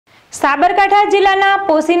સાબરકાંઠા જિલ્લાના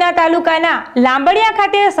પોશીના તાલુકાના લાંબડિયા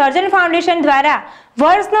ખાતે સર્જન ફાઉન્ડેશન દ્વારા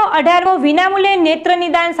વર્ષનો 18મો વિનામૂલ્યે નેત્ર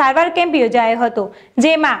નિદાન સારવાર કેમ્પ યોજાયો હતો,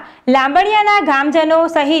 જેમાં લાંબડિયાના ગામજનો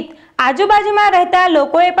સહિત આજુબાજુમાં રહેતા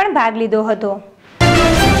લોકોએ પણ ભાગ લીધો હતો।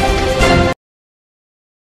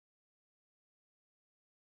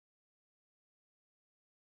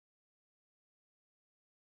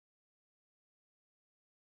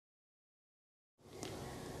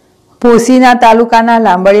 પોશીના તાલુકાના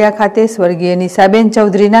લાંબડિયા ખાતે સ્વર્ગીય નિશાબેન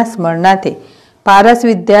ચૌધરીના સ્મરણાર્થે પારસ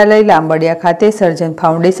વિદ્યાલય લાંબડિયા ખાતે સર્જન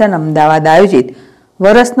ફાઉન્ડેશન અમદાવાદ આયોજિત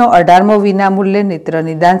વર્ષનો 18મો વિનામૂલ્યે નેત્ર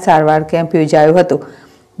નિદાન સારવાર કેમ્પ યોજાયો હતો,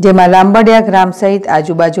 જેમાં લાંબડિયા ગ્રામ સહિત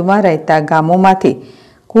આજુબાજુમાં રહેતા ગામોમાંથી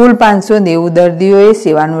કુલ 590 દર્દીઓએ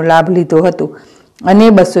સેવાનો લાભ લીધો હતો અને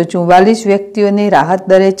 244 વ્યક્તિઓને રાહત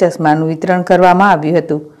દરે ચશ્માનું વિતરણ કરવામાં આવ્યું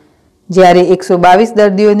હતું, જ્યારે 122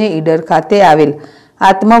 દર્દીઓને ઈડર ખાતે આવેલ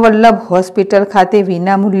આત્મવલ્લભ હોસ્પિટલ ખાતે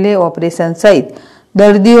વિનામૂલ્યે ઓપરેશન સહિત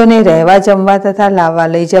દર્દીઓને રહેવા જમવા તથા લાવવા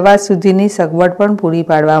લઈ જવા સુધીની સગવડ પણ પૂરી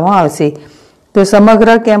પાડવામાં આવશે। તો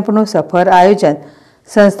સમગ્ર કેમ્પનું સફળ આયોજન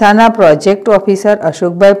સંસ્થાના પ્રોજેક્ટ ઓફિસર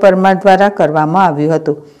અશોકભાઈ પરમાર દ્વારા કરવામાં આવ્યું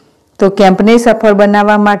હતું। તો કેમ્પને સફળ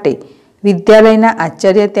બનાવવા માટે વિદ્યાલયના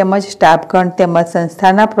આચાર્ય તેમજ સ્ટાફગણ તેમજ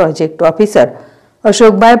સંસ્થાના પ્રોજેક્ટ ઓફિસર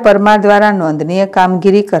અશોકભાઈ પરમાર દ્વારા નોંધનીય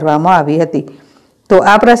કામગીરી કરવામાં આવી હતી। તો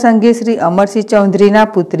આ પ્રસંગે શ્રી અમરસિંહ ચૌધરીના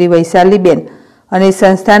પુત્રી વૈશાલીબેન અને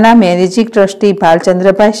સંસ્થાના મેનેજિંગ ટ્રસ્ટી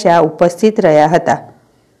ભાલચંદ્રભાઈ શાહ ઉપસ્થિત રહ્યા હતા।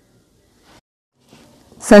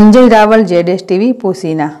 સંજય રાવલ, ZSTV,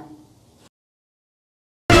 પોશીના।